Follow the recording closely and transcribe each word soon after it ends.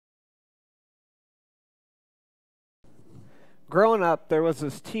Growing up, there was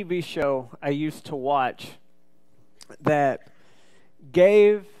this TV show I used to watch that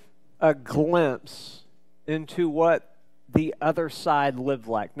gave a glimpse into what the other side lived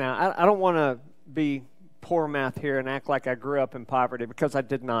like. Now, I don't want to be poor math here and act like I grew up in poverty, because I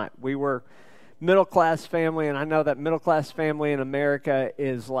did not. We were middle-class family, and I know that middle-class family in America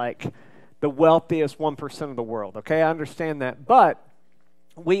is like the wealthiest 1% of the world, okay? I understand that. But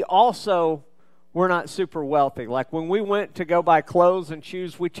we also were not super wealthy. Like when we went to go buy clothes and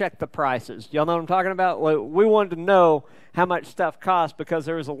shoes, we checked the prices. Y'all know what I'm talking about? We wanted to know how much stuff cost because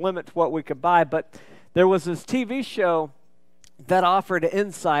there was a limit to what we could buy. But there was this TV show that offered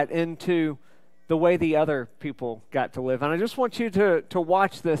insight into the way the other people got to live. And I just want you to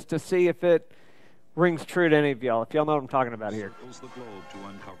watch this to see if it rings true to any of y'all, if y'all know what I'm talking about here. Circles the globe to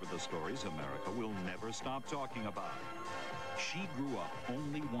uncover the stories America will never stop talking about. She grew up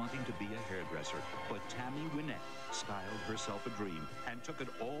only wanting to be a hairdresser, but Tammy Wynette styled herself a dream and took it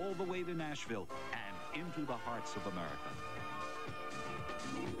all the way to Nashville and into the hearts of America.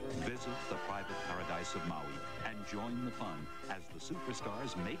 Visit the private paradise of Maui and join the fun as the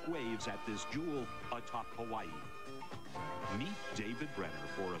superstars make waves at this jewel atop Hawaii. Meet David Brenner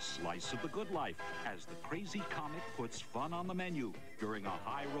for a slice of the good life as the crazy comic puts fun on the menu during a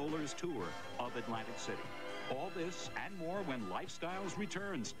High Rollers tour of Atlantic City. All this and more when Lifestyles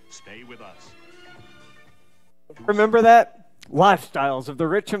returns. Stay with us. Remember that? Lifestyles of the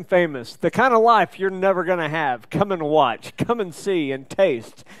rich and famous. The kind of life you're never going to have. Come and watch. Come and see and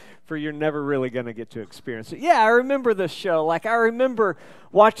taste. For you're never really going to get to experience it. Yeah, I remember this show. Like, I remember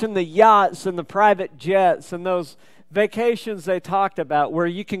watching the yachts and the private jets and those vacations they talked about where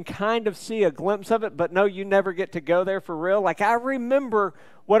you can kind of see a glimpse of it, but no, you never get to go there for real. Like, I remember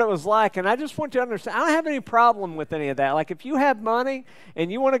what it was like, and I just want you to understand, I don't have any problem with any of that. Like, if you have money and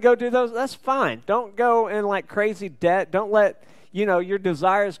you want to go do those, that's fine. Don't go in like crazy debt. Don't let your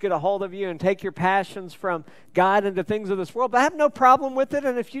desires get a hold of you and take your passions from God into things of this world. But I have no problem with it.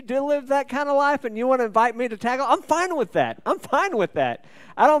 And if you do live that kind of life and you want to invite me to tackle, I'm fine with that. I'm fine with that.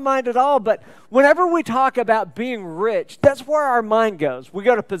 I don't mind at all. But whenever we talk about being rich, that's where our mind goes. We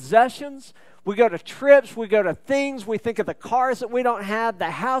go to possessions. We go to trips, we go to things, we think of the cars that we don't have, the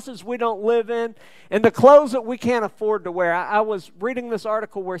houses we don't live in, and the clothes that we can't afford to wear. I was reading this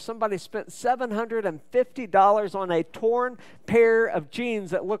article where somebody spent $750 on a torn pair of jeans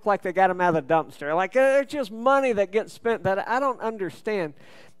that looked like they got them out of the dumpster. Like, it's just money that gets spent that I don't understand.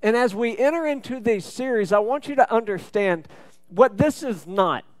 And as we enter into these series, I want you to understand what this is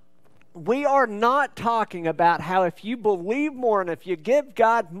not. We are not talking about how if you believe more and if you give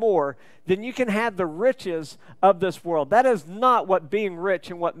God more, then you can have the riches of this world. That is not what being rich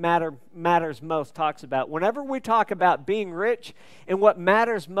and what matters most talks about. Whenever we talk about being rich and what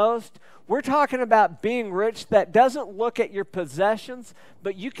matters most, we're talking about being rich that doesn't look at your possessions,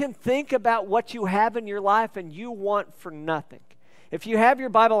 but you can think about what you have in your life and you want for nothing. If you have your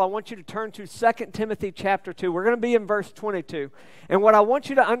Bible, I want you to turn to 2 Timothy chapter 2. We're going to be in verse 22. And what I want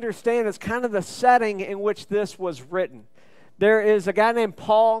you to understand is kind of the setting in which this was written. There is a guy named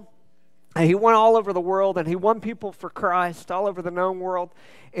Paul. And he went all over the world, and he won people for Christ all over the known world.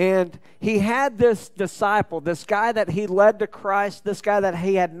 And he had this disciple, this guy that he led to Christ, this guy that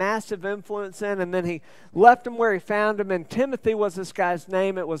he had massive influence in, and then he left him where he found him. And Timothy was this guy's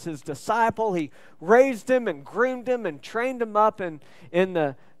name. It was his disciple. He raised him and groomed him and trained him up in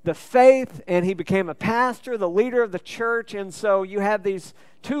the faith, and he became a pastor, the leader of the church. And so you have these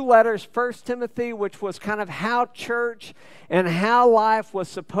two letters, 1 Timothy, which was kind of how church and how life was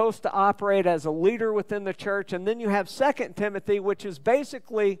supposed to operate as a leader within the church. And then you have 2 Timothy, which is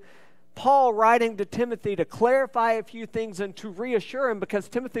basically Paul writing to Timothy to clarify a few things and to reassure him because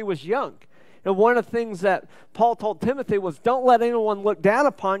Timothy was young. And one of the things that Paul told Timothy was, don't let anyone look down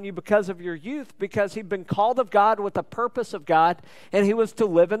upon you because of your youth, because he'd been called of God with the purpose of God, and he was to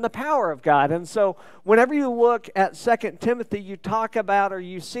live in the power of God. And so whenever you look at 2 Timothy, you talk about or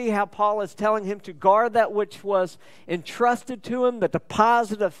you see how Paul is telling him to guard that which was entrusted to him, the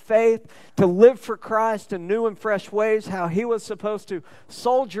deposit of faith, to live for Christ in new and fresh ways, how he was supposed to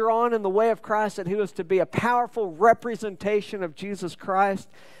soldier on in the way of Christ, that he was to be a powerful representation of Jesus Christ,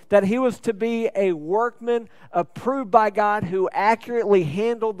 that he was to be a workman approved by God who accurately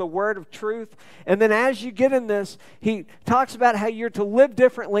handled the word of truth. And then as you get in this, he talks about how you're to live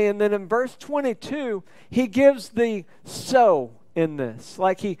differently. And then in verse 22, he gives the so in this.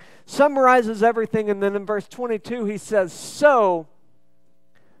 Like he summarizes everything. And then in verse 22, he says, so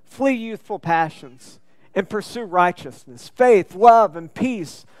flee youthful passions and pursue righteousness, faith, love, and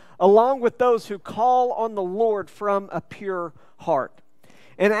peace, along with those who call on the Lord from a pure heart.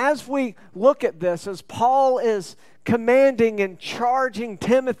 And as we look at this, as Paul is commanding and charging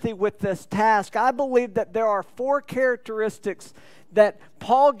Timothy with this task, I believe that there are 4 characteristics that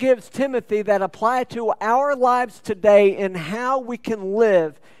Paul gives Timothy that apply to our lives today in how we can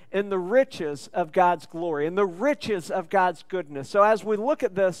live in the riches of God's glory, in the riches of God's goodness. So as we look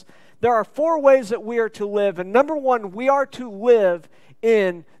at this, there are 4 ways that we are to live. And number 1, we are to live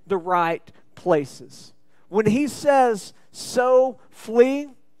in the right places. When he says, so flee,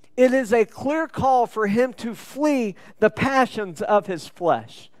 it is a clear call for him to flee the passions of his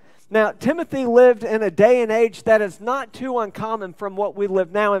flesh. Now, Timothy lived in a day and age that is not too uncommon from what we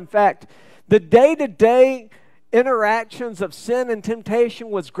live now. In fact, the day-to-day interactions of sin and temptation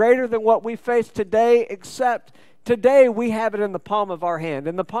was greater than what we face today, except today we have it in the palm of our hand.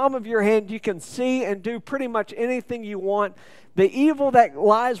 In the palm of your hand, you can see and do pretty much anything you want. The evil that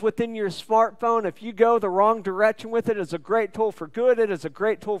lies within your smartphone, if you go the wrong direction with it, is a great tool for good. It is a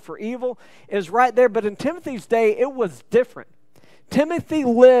great tool for evil. It is right there. But in Timothy's day, it was different. Timothy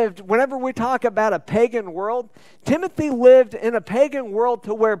lived, whenever we talk about a pagan world, Timothy lived in a pagan world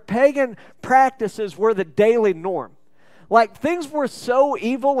to where pagan practices were the daily norm. Like, things were so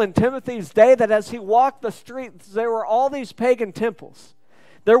evil in Timothy's day that as he walked the streets, there were all these pagan temples.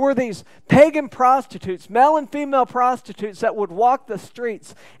 There were these pagan prostitutes, male and female prostitutes, that would walk the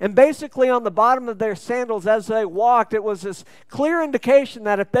streets. And basically on the bottom of their sandals as they walked, it was this clear indication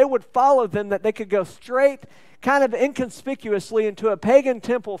that if they would follow them, that they could go straight, kind of inconspicuously, into a pagan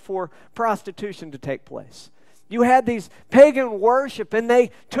temple for prostitution to take place. You had these pagan worship, and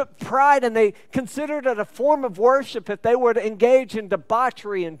they took pride, and they considered it a form of worship if they would engage in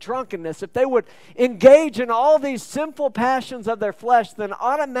debauchery and drunkenness. If they would engage in all these sinful passions of their flesh, then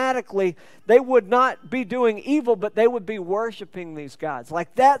automatically they would not be doing evil, but they would be worshiping these gods.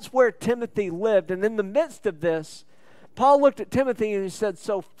 Like, that's where Timothy lived. And in the midst of this, Paul looked at Timothy and he said,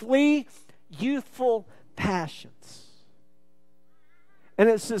 so flee youthful passions. And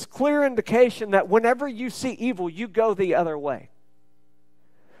it's this clear indication that whenever you see evil, you go the other way.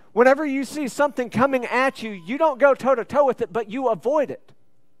 Whenever you see something coming at you, you don't go toe-to-toe with it, but you avoid it.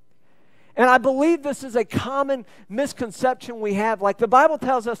 And I believe this is a common misconception we have. Like, the Bible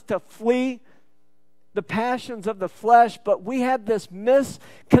tells us to flee the passions of the flesh, but we have this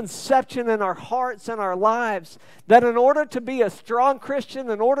misconception in our hearts and our lives that in order to be a strong Christian,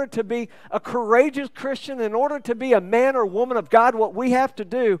 in order to be a courageous Christian, in order to be a man or woman of God, what we have to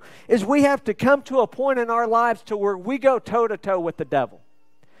do is we have to come to a point in our lives to where we go toe-to-toe with the devil.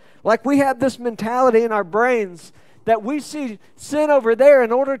 Like, we have this mentality in our brains that we see sin over there.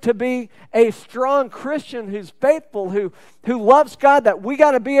 In order to be a strong Christian who's faithful, who loves God, that we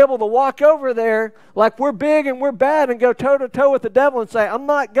got to be able to walk over there like we're big and we're bad and go toe-to-toe with the devil and say, I'm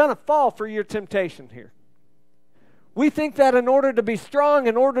not going to fall for your temptation here. We think that in order to be strong,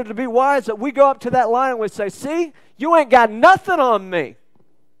 in order to be wise, that we go up to that line and we say, see, you ain't got nothing on me.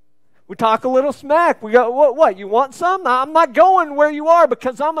 We talk a little smack. We go, what, you want some? I'm not going where you are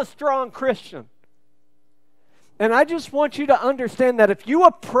because I'm a strong Christian. And I just want you to understand that if you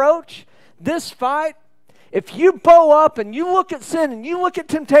approach this fight, if you bow up and you look at sin and you look at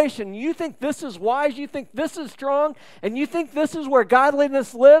temptation, and you think this is wise, you think this is strong, and you think this is where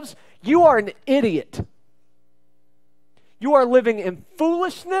godliness lives, you are an idiot. You are living in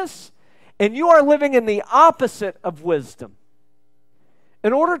foolishness, and you are living in the opposite of wisdom.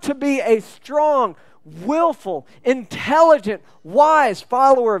 In order to be a strong, willful, intelligent, wise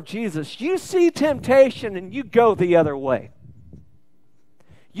follower of Jesus, you see temptation and you go the other way.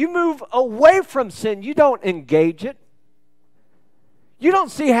 You move away from sin. You don't engage it. You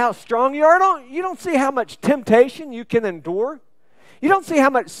don't see how strong you are. You don't see how much temptation you can endure. You don't see how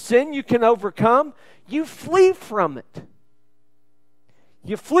much sin you can overcome. You flee from it.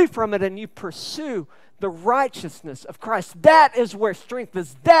 You flee from it and you pursue the righteousness of Christ. That is where strength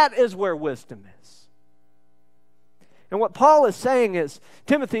is. That is where wisdom is. And what Paul is saying is,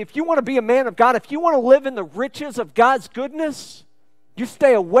 Timothy, if you want to be a man of God, if you want to live in the riches of God's goodness, you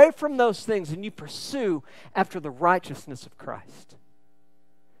stay away from those things and you pursue after the righteousness of Christ.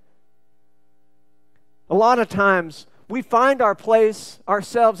 A lot of times, we find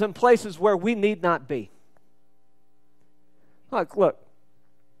ourselves in places where we need not be. Look,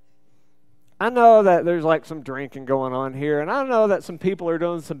 I know that there's like some drinking going on here, and I know that some people are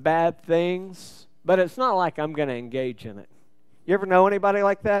doing some bad things, but it's not like I'm going to engage in it. You ever know anybody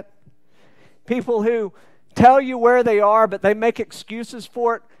like that? People who tell you where they are, but they make excuses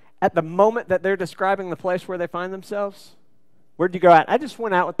for it at the moment that they're describing the place where they find themselves. Where'd you go out? I just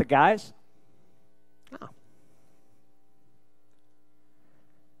went out with the guys. Oh.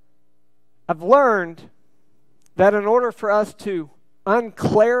 I've learned that in order for us to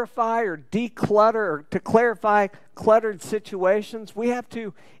unclarify or declutter or to clarify cluttered situations, we have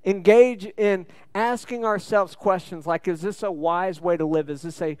to engage in asking ourselves questions like, is this a wise way to live? Is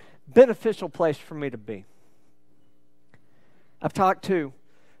this a beneficial place for me to be? I've talked to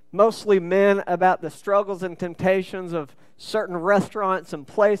mostly men about the struggles and temptations of certain restaurants and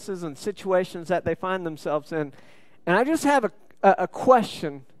places and situations that they find themselves in. And I just have a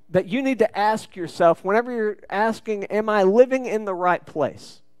question that you need to ask yourself whenever you're asking, am I living in the right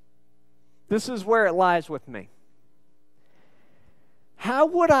place? This is where it lies with me. How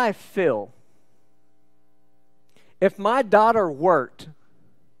would I feel if my daughter worked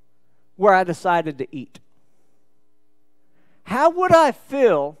where I decided to eat? How would I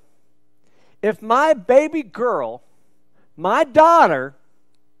feel if my baby girl, my daughter,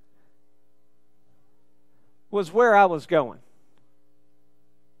 was where I was going?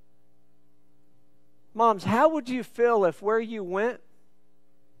 Moms, how would you feel if where you went,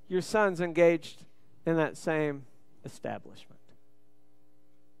 your son's engaged in that same establishment?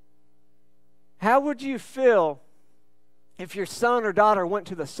 How would you feel if your son or daughter went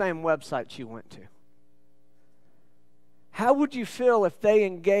to the same website you went to? How would you feel if they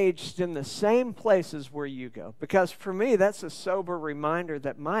engaged in the same places where you go? Because for me, that's a sober reminder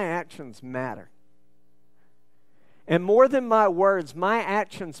that my actions matter. And more than my words, my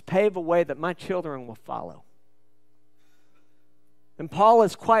actions pave a way that my children will follow. And Paul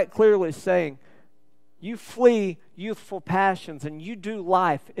is quite clearly saying, you flee youthful passions and you do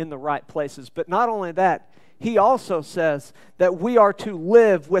life in the right places. But not only that, he also says that we are to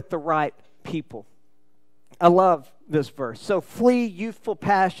live with the right people. I love this verse. So flee youthful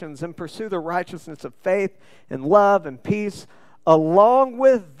passions and pursue the righteousness of faith and love and peace, along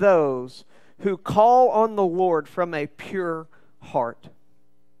with those who call on the Lord from a pure heart.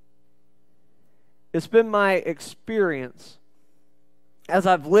 It's been my experience as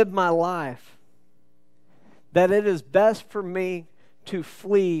I've lived my life that it is best for me to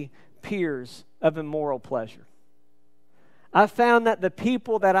flee peers of immoral pleasure. I found that the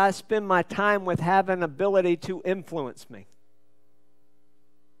people that I spend my time with have an ability to influence me.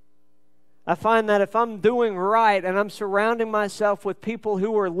 I find that if I'm doing right and I'm surrounding myself with people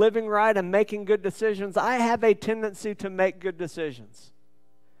who are living right and making good decisions, I have a tendency to make good decisions.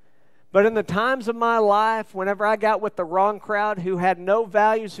 But in the times of my life, whenever I got with the wrong crowd who had no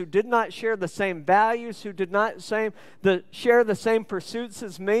values, who did not share the same values, who did not share the same pursuits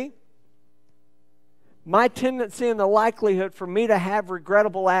as me, my tendency and the likelihood for me to have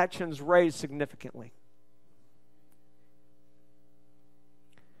regrettable actions raised significantly.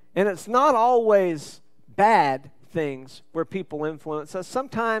 And it's not always bad things where people influence us.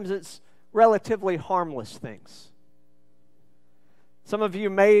 Sometimes it's relatively harmless things. Some of you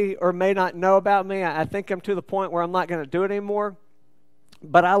may or may not know about me. I think I'm to the point where I'm not going to do it anymore.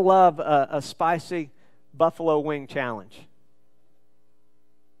 But I love a spicy buffalo wing challenge.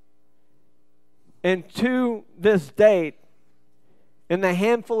 And to this date, in the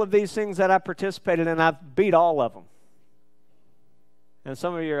handful of these things that I participated in, I've beat all of them. And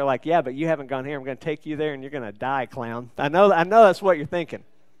some of you are like, yeah, but you haven't gone here. I'm going to take you there and you're going to die, clown. I know that's what you're thinking.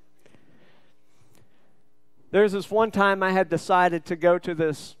 There's this one time I had decided to go to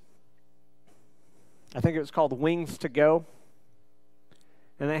this, I think it was called Wings to Go.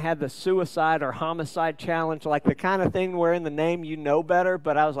 And they had the suicide or homicide challenge, like the kind of thing where in the name you know better,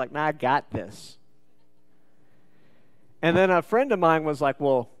 but I was like, nah, I got this. And then a friend of mine was like,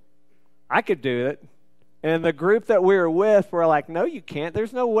 well, I could do it. And the group that we were with were like, no, you can't.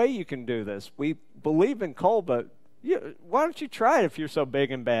 There's no way you can do this. We believe in Cole, but why don't you try it if you're so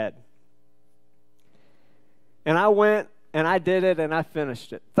big and bad? And I went and I did it and I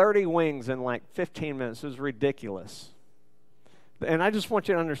finished it. 30 wings in like 15 minutes. It was ridiculous. And I just want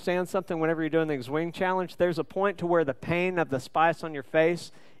you to understand something whenever you're doing these wing challenge. There's a point to where the pain of the spice on your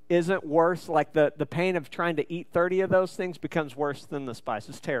face isn't worse. Like the pain of trying to eat 30 of those things becomes worse than the spice.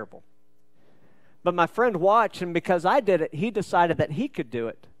 It's terrible. But my friend watched, and because I did it, he decided that he could do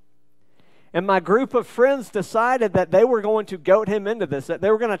it. And my group of friends decided that they were going to goat him into this, that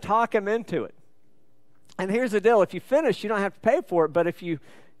they were going to talk him into it. And here's the deal. If you finish, you don't have to pay for it. But if you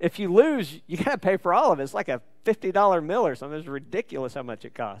lose, you got to pay for all of it. It's like a $50 meal or something. It's ridiculous how much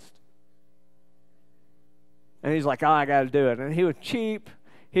it cost. And he's like, oh, I got to do it. And he was cheap.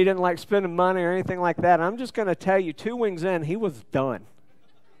 He didn't like spending money or anything like that. And I'm just going to tell you, 2 wings in, he was done.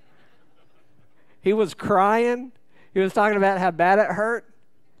 He was crying. He was talking about how bad it hurt.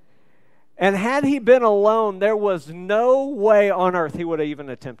 And had he been alone, there was no way on earth he would have even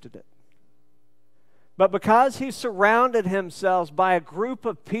attempted it. But because he surrounded himself by a group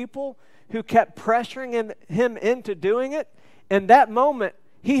of people who kept pressuring him into doing it, in that moment,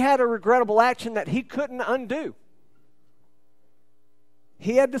 he had a regrettable action that he couldn't undo.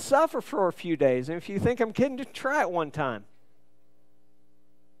 He had to suffer for a few days. And if you think I'm kidding, just try it one time.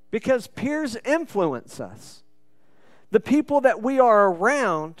 Because peers influence us. The people that we are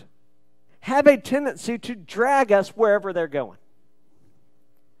around have a tendency to drag us wherever they're going.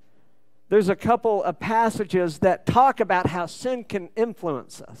 There's a couple of passages that talk about how sin can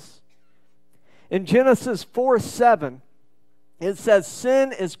influence us. In Genesis 4:7, it says,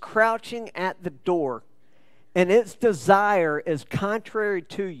 sin is crouching at the door, and its desire is contrary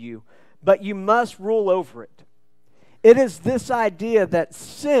to you, but you must rule over it. It is this idea that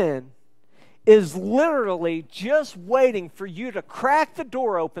sin is literally just waiting for you to crack the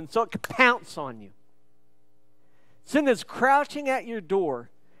door open so it can pounce on you. Sin is crouching at your door,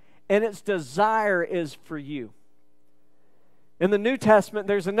 and its desire is for you. In the New Testament,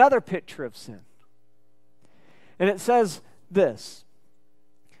 there's another picture of sin. And it says this.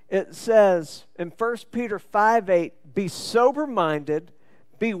 It says in 1 Peter 5:8, be sober-minded,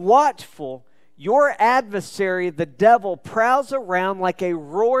 be watchful. Your adversary, the devil, prowls around like a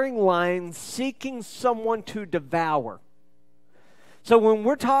roaring lion seeking someone to devour. So when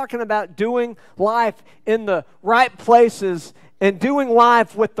we're talking about doing life in the right places and doing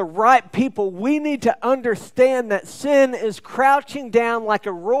life with the right people, we need to understand that sin is crouching down like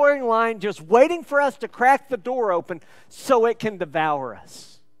a roaring lion, just waiting for us to crack the door open so it can devour us.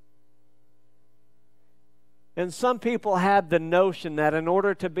 And some people have the notion that in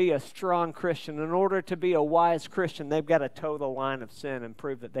order to be a strong Christian, in order to be a wise Christian, they've got to toe the line of sin and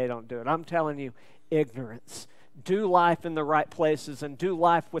prove that they don't do it. I'm telling you, ignorance. Do life in the right places and do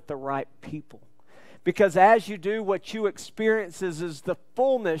life with the right people. Because as you do, what you experience is the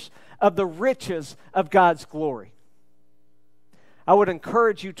fullness of the riches of God's glory. I would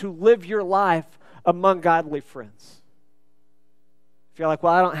encourage you to live your life among godly friends. If you're like,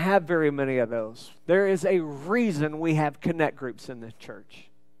 well, I don't have very many of those. There is a reason we have connect groups in this church.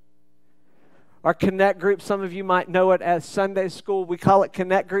 Our connect group, some of you might know it as Sunday school. We call it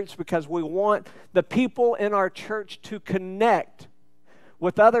connect groups because we want the people in our church to connect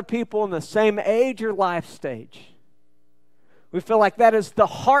with other people in the same age or life stage. We feel like that is the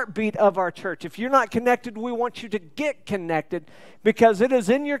heartbeat of our church. If you're not connected, we want you to get connected because it is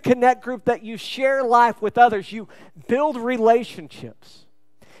in your connect group that you share life with others. You build relationships.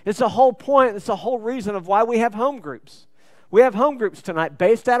 It's the whole point, it's the whole reason of why we have home groups. We have home groups tonight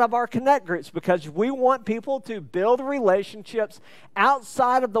based out of our connect groups because we want people to build relationships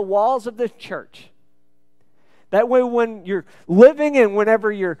outside of the walls of this church. That way when you're living and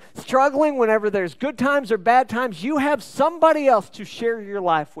whenever you're struggling, whenever there's good times or bad times, you have somebody else to share your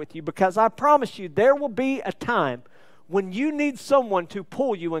life with you because I promise you there will be a time when you need someone to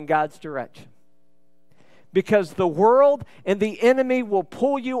pull you in God's direction. Because the world and the enemy will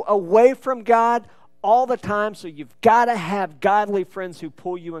pull you away from God all the time, so you've got to have godly friends who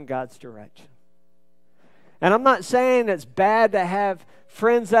pull you in God's direction. And I'm not saying it's bad to have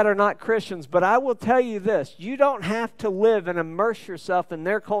friends that are not Christians, but I will tell you this, you don't have to live and immerse yourself in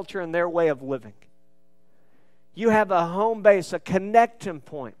their culture and their way of living. You have a home base, a connection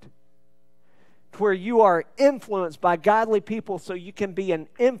point to where you are influenced by godly people so you can be an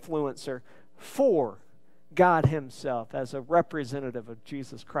influencer for God Himself as a representative of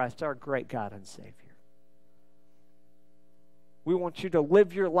Jesus Christ, our great God and Savior. We want you to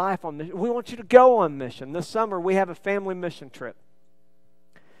live your life on mission. We want you to go on mission. This summer we have a family mission trip.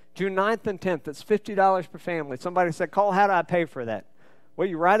 June 9th and 10th, it's $50 per family. Somebody said, Cole, how do I pay for that? Well,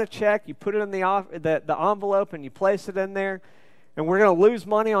 you write a check, you put it in the envelope, and you place it in there. And we're going to lose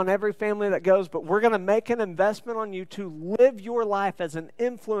money on every family that goes, but we're going to make an investment on you to live your life as an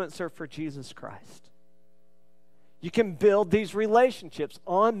influencer for Jesus Christ. You can build these relationships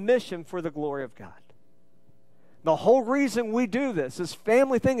on mission for the glory of God. The whole reason we do this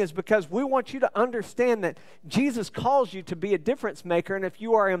family thing is because we want you to understand that Jesus calls you to be a difference maker, and if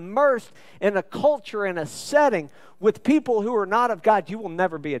you are immersed in a culture and a setting with people who are not of God, you will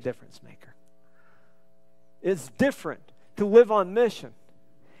never be a difference maker. It's different to live on mission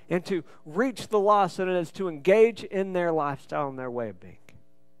and to reach the lost than it is to engage in their lifestyle and their way of being.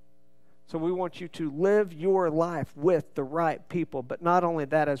 So we want you to live your life with the right people. But not only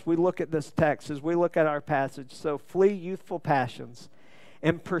that, as we look at this text, as we look at our passage, so flee youthful passions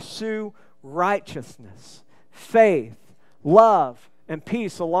and pursue righteousness, faith, love, and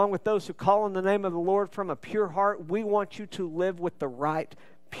peace, along with those who call on the name of the Lord from a pure heart. We want you to live with the right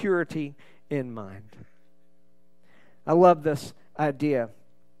purity in mind. I love this idea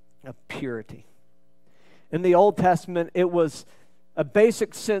of purity. In the Old Testament, it was a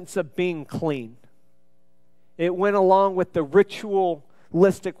basic sense of being clean. It went along with the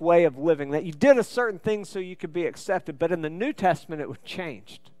ritualistic way of living, that you did a certain thing so you could be accepted. But in the New Testament, it was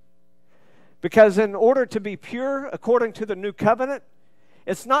changed. Because in order to be pure, according to the New Covenant,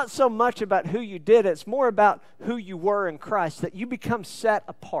 it's not so much about who you did, it's more about who you were in Christ, that you become set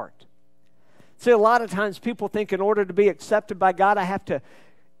apart. See, a lot of times people think in order to be accepted by God,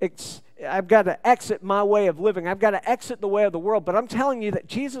 I've got to exit my way of living. I've got to exit the way of the world. But I'm telling you that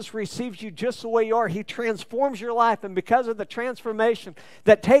Jesus receives you just the way you are. He transforms your life. And because of the transformation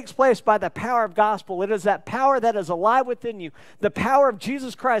that takes place by the power of gospel, it is that power that is alive within you, the power of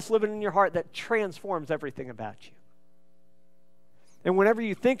Jesus Christ living in your heart, that transforms everything about you. And whenever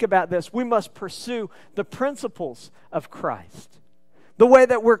you think about this, we must pursue the principles of Christ, the way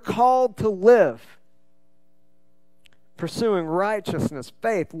that we're called to live, pursuing righteousness,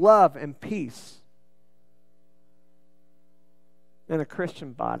 faith, love, and peace in a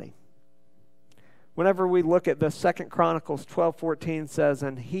Christian body. Whenever we look at the 2 Chronicles 12:14 says,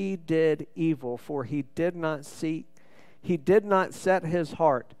 "And he did evil, for he did not set his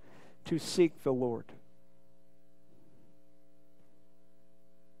heart to seek the Lord."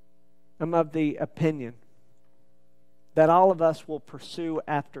 I'm of the opinion that all of us will pursue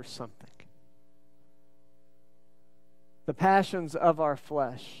after something. The passions of our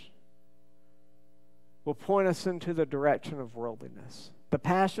flesh will point us into the direction of worldliness. The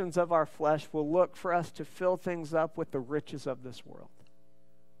passions of our flesh will look for us to fill things up with the riches of this world.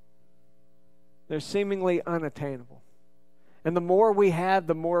 They're seemingly unattainable. And the more we have,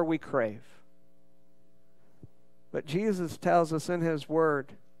 the more we crave. But Jesus tells us in His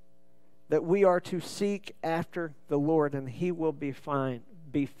Word that we are to seek after the Lord, and He will be found.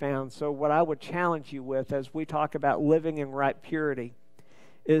 So what I would challenge you with as we talk about living in right purity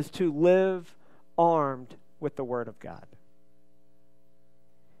is to live armed with the Word of God.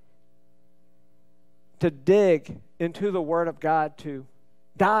 To dig into the Word of God, to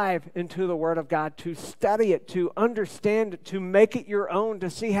dive into the Word of God, to study it, to understand it, to make it your own, to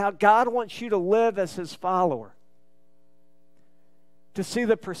see how God wants you to live as His follower. To see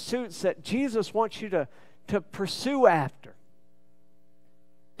the pursuits that Jesus wants you to pursue after.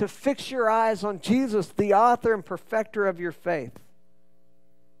 To fix your eyes on Jesus, the author and perfecter of your faith.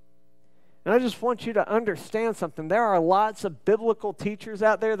 And I just want you to understand something. There are lots of biblical teachers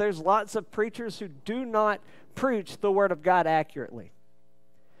out there. There's lots of preachers who do not preach the Word of God accurately.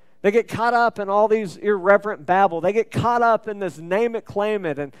 They get caught up in all these irreverent babble. They get caught up in this name it, claim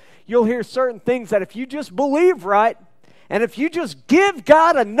it. And you'll hear certain things that if you just believe right, and if you just give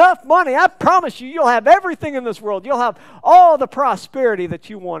God enough money, I promise you, you'll have everything in this world. You'll have all the prosperity that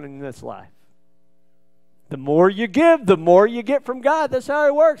you want in this life. The more you give, the more you get from God. That's how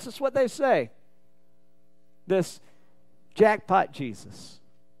it works. That's what they say. This jackpot Jesus.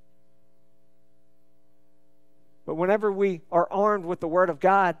 But whenever we are armed with the Word of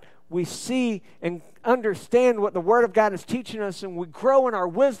God, we see and understand what the Word of God is teaching us, and we grow in our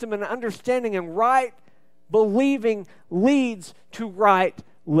wisdom and understanding, and right believing leads to right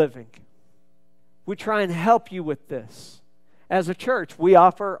living. We try and help you with this. As a church, we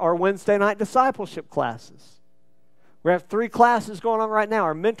offer our Wednesday night discipleship classes. We have 3 classes going on right now.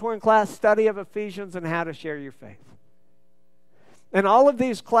 Our mentoring class, study of Ephesians, and how to share your faith. And all of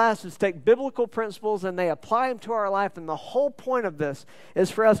these classes take biblical principles and they apply them to our life. And the whole point of this is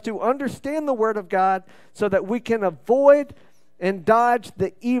for us to understand the Word of God so that we can avoid and dodge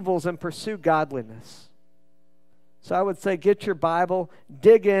the evils and pursue godliness. So I would say get your Bible,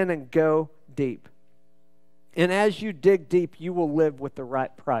 dig in, and go deep. And as you dig deep, you will live with the right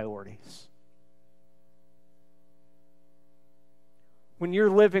priorities. When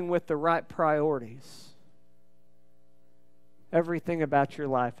you're living with the right priorities, everything about your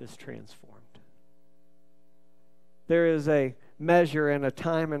life is transformed. There is a measure and a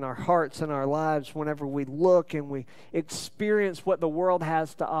time in our hearts and our lives whenever we look and we experience what the world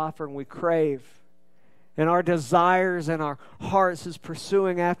has to offer and we crave. And our desires and our hearts is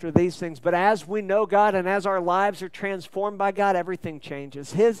pursuing after these things. But as we know God and as our lives are transformed by God, everything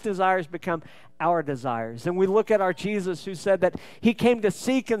changes. His desires become our desires. And we look at our Jesus who said that He came to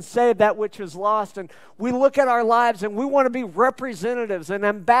seek and save that which was lost. And we look at our lives and we want to be representatives and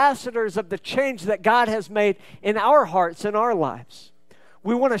ambassadors of the change that God has made in our hearts and our lives.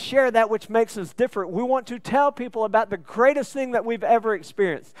 We want to share that which makes us different. We want to tell people about the greatest thing that we've ever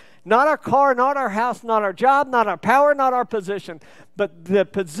experienced. Not our car, not our house, not our job, not our power, not our position, but the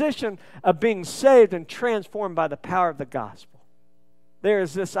position of being saved and transformed by the power of the gospel. There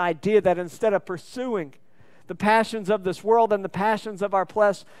is this idea that instead of pursuing the passions of this world and the passions of our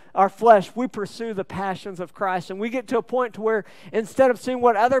flesh, we pursue the passions of Christ. And we get to a point to where instead of seeing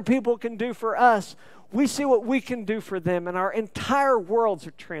what other people can do for us, we see what we can do for them, and our entire worlds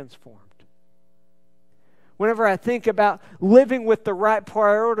are transformed. Whenever I think about living with the right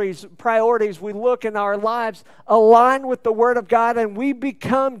priorities, we look in our lives align with the Word of God, and we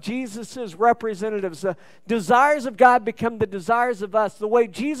become Jesus' representatives. The desires of God become the desires of us. The way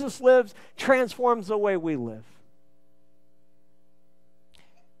Jesus lives transforms the way we live.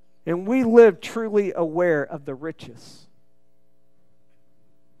 And we live truly aware of the riches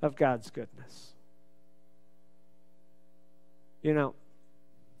of God's goodness. You know,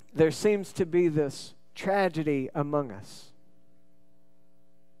 there seems to be this tragedy among us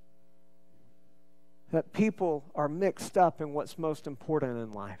that people are mixed up in what's most important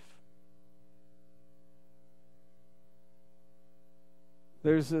in life.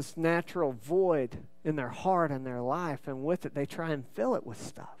 There's this natural void in their heart and their life, and with it they try and fill it with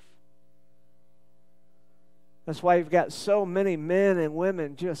stuff. That's why you've got so many men and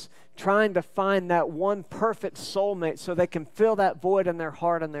women just trying to find that one perfect soulmate so they can fill that void in their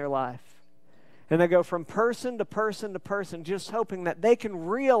heart and their life. And they go from person to person to person, just hoping that they can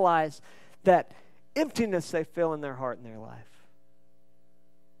realize that emptiness they feel in their heart and their life.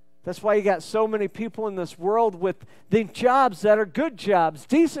 That's why you got so many people in this world with the jobs that are good jobs,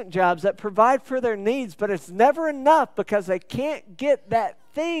 decent jobs that provide for their needs, but it's never enough because they can't get that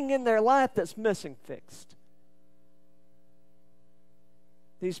thing in their life that's missing fixed.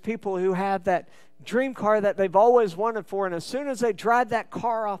 These people who have that dream car that they've always wanted for, and as soon as they drive that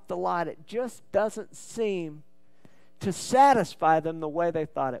car off the lot, it just doesn't seem to satisfy them the way they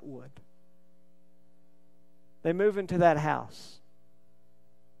thought it would. They move into that house.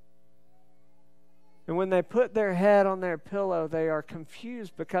 And when they put their head on their pillow, they are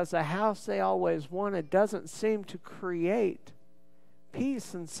confused because the house they always wanted doesn't seem to create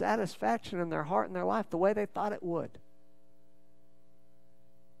peace and satisfaction in their heart and their life the way they thought it would.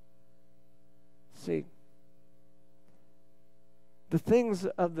 See, the things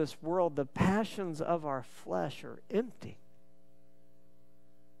of this world, the passions of our flesh are empty.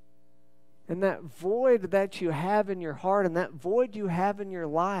 And that void that you have in your heart and that void you have in your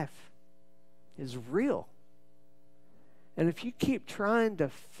life is real. And if you keep trying to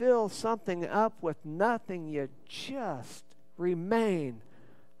fill something up with nothing, you just remain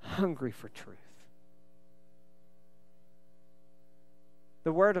hungry for truth.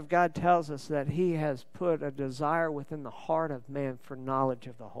 The Word of God tells us that He has put a desire within the heart of man for knowledge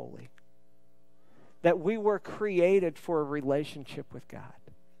of the holy. That we were created for a relationship with God.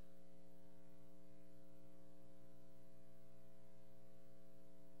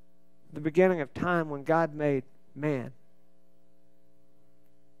 The beginning of time when God made man,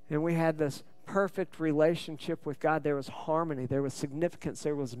 and we had this perfect relationship with God, there was harmony, there was significance,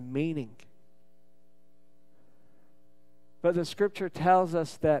 there was meaning. But the Scripture tells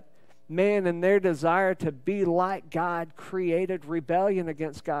us that man, in their desire to be like God, created rebellion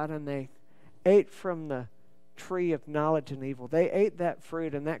against God, and they ate from the tree of knowledge and evil. They ate that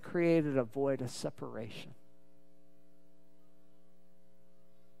fruit, and that created a void, a separation.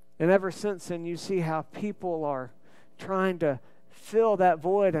 And ever since then, you see how people are trying to fill that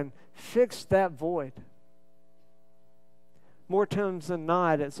void and fix that void. More times than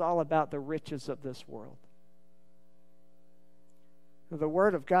not, it's all about the riches of this world. The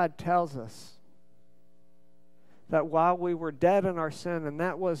Word of God tells us that while we were dead in our sin, and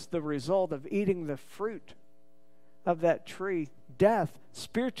that was the result of eating the fruit of that tree, death,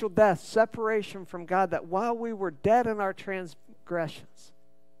 spiritual death, separation from God, that while we were dead in our transgressions,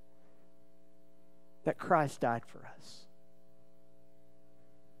 that Christ died for us.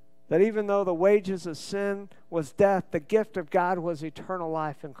 That even though the wages of sin was death, the gift of God was eternal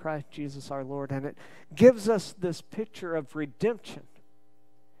life in Christ Jesus our Lord. And it gives us this picture of redemption.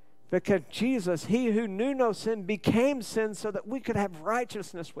 Because Jesus, He who knew no sin, became sin so that we could have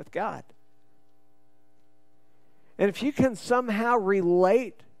righteousness with God. And if you can somehow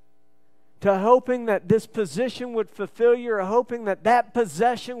relate to hoping that this position would fulfill you, or hoping that that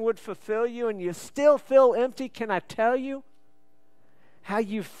possession would fulfill you, and you still feel empty, can I tell you? How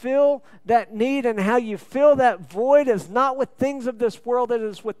you feel that need and how you feel that void is not with things of this world, it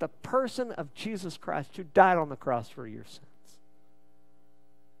is with the person of Jesus Christ who died on the cross for your sins.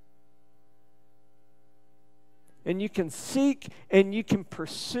 And you can seek and you can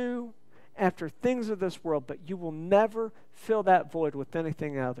pursue after things of this world, but you will never fill that void with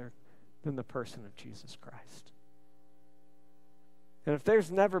anything other than the person of Jesus Christ. And if there's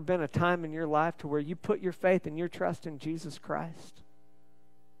never been a time in your life to where you put your faith and your trust in Jesus Christ,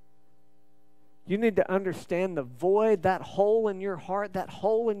 You need to understand the void, that hole in your heart, that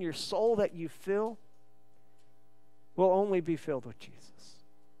hole in your soul that you feel will only be filled with Jesus.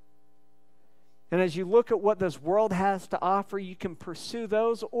 And as you look at what this world has to offer, you can pursue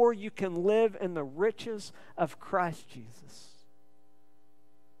those, or you can live in the riches of Christ Jesus.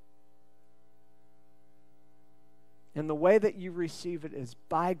 And the way that you receive it is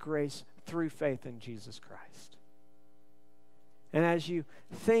by grace through faith in Jesus Christ. And as you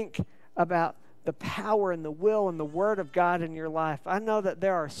think about the power and the will and the Word of God in your life, I know that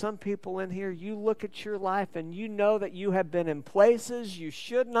there are some people in here, you look at your life and you know that you have been in places you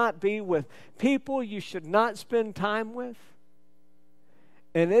should not be, with people you should not spend time with.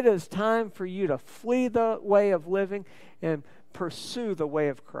 And it is time for you to flee the way of living and pursue the way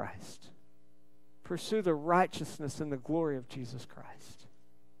of Christ. Pursue the righteousness and the glory of Jesus Christ.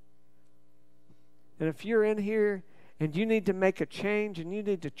 And if you're in here and you need to make a change and you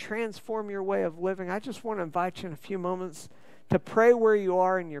need to transform your way of living, I just want to invite you in a few moments to pray where you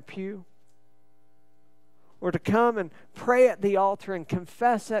are in your pew, or to come and pray at the altar and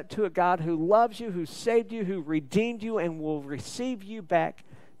confess that to a God who loves you, who saved you, who redeemed you, and will receive you back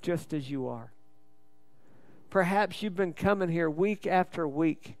just as you are. Perhaps you've been coming here week after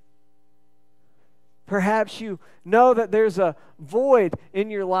week. Perhaps you know that there's a void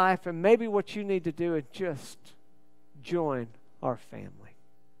in your life, and maybe what you need to do is just join our family.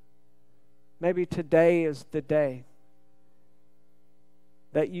 Maybe today is the day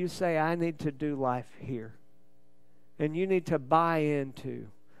that you say, I need to do life here. And you need to buy into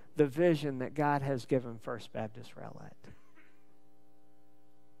the vision that God has given First Baptist Rowlett.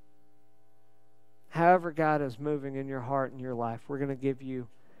 However God is moving in your heart and your life, we're going to give you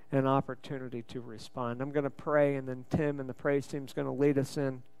an opportunity to respond. I'm going to pray, and then Tim and the praise team is going to lead us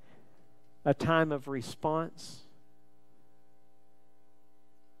in a time of response.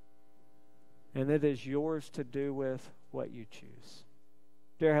 And it is yours to do with what you choose.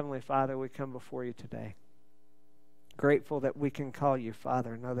 Dear Heavenly Father, we come before you today, grateful that we can call you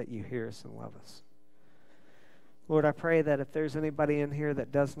Father, know that you hear us and love us. Lord, I pray that if there's anybody in here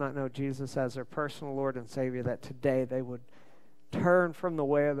that does not know Jesus as their personal Lord and Savior, that today they would turn from the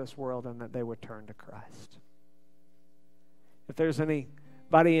way of this world and that they would turn to Christ. If there's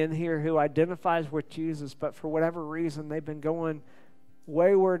anybody in here who identifies with Jesus, but for whatever reason they've been going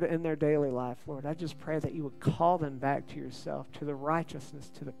wayward in their daily life, Lord, I just pray that you would call them back to yourself, to the righteousness,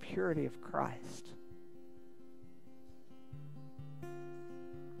 to the purity of Christ.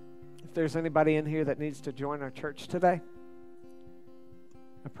 If there's anybody in here that needs to join our church today,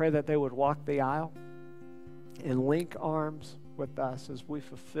 I pray that they would walk the aisle and link arms with us as we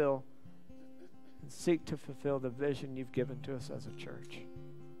fulfill and seek to fulfill the vision you've given to us as a church.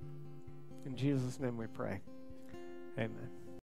 In Jesus' name we pray. Amen.